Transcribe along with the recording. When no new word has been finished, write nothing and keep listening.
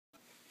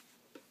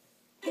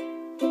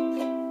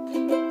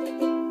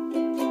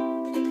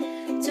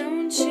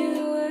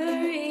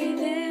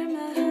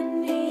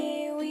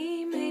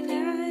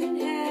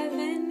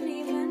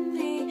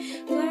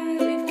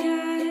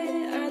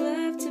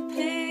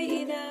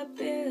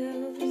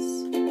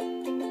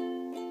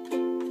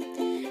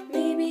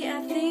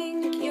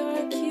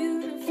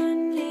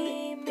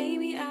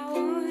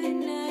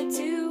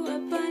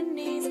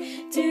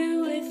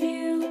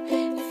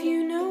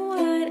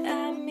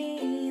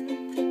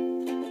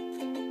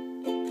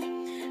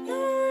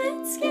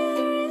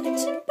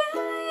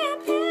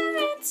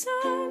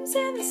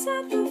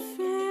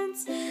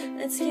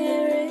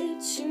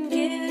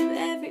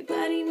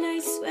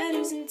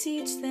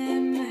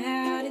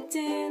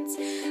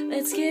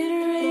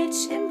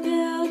rich and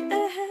build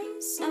a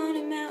house on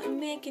a mountain,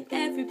 making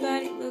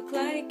everybody look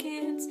like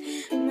ants.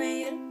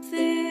 Way up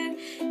there,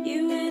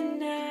 you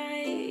and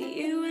I,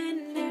 you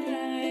and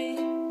I.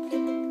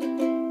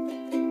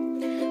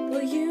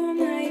 Well, you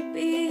might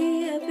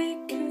be a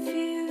bit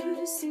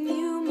confused, and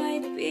you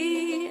might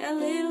be a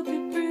little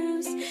bit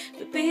bruised,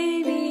 but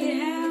baby,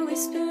 how we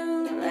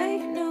spoon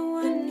like no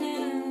one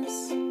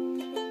else.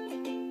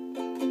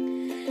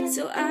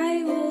 So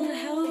I will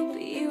help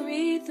you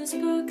read those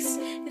books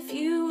if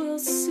you will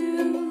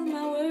soothe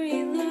my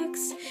worried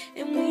looks,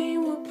 and we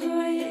will put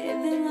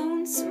the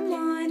lonesome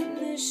on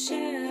the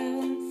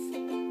shelf.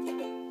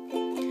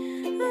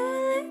 Oh,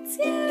 let's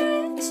get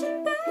rich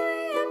and buy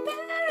our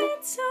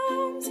parents'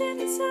 homes in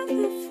the south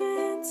of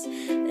France.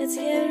 Let's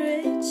get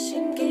rich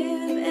and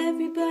give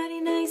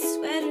everybody nice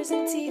sweaters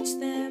and teach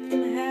them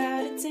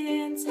how to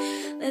dance.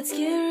 Let's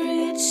get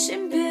rich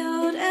and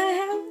build a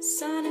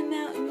house on a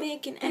mountain,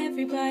 making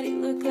everybody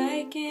look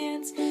like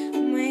ants.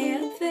 Way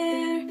up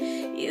there,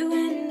 you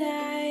and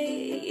I,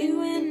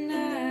 you and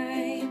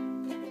I.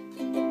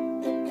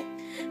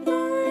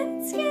 Well,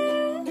 let's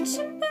get rich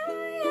and buy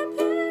our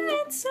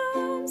parents'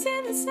 homes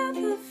in the south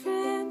of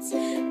France.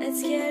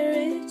 Let's get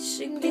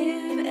rich and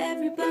give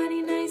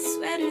everybody nice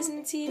sweaters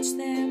and teach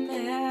them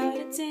how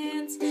to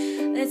dance.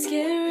 Let's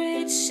get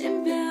rich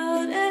and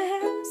build a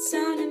house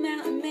on a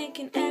mountain,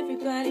 making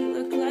everybody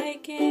look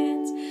like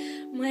ants.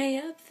 Way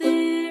up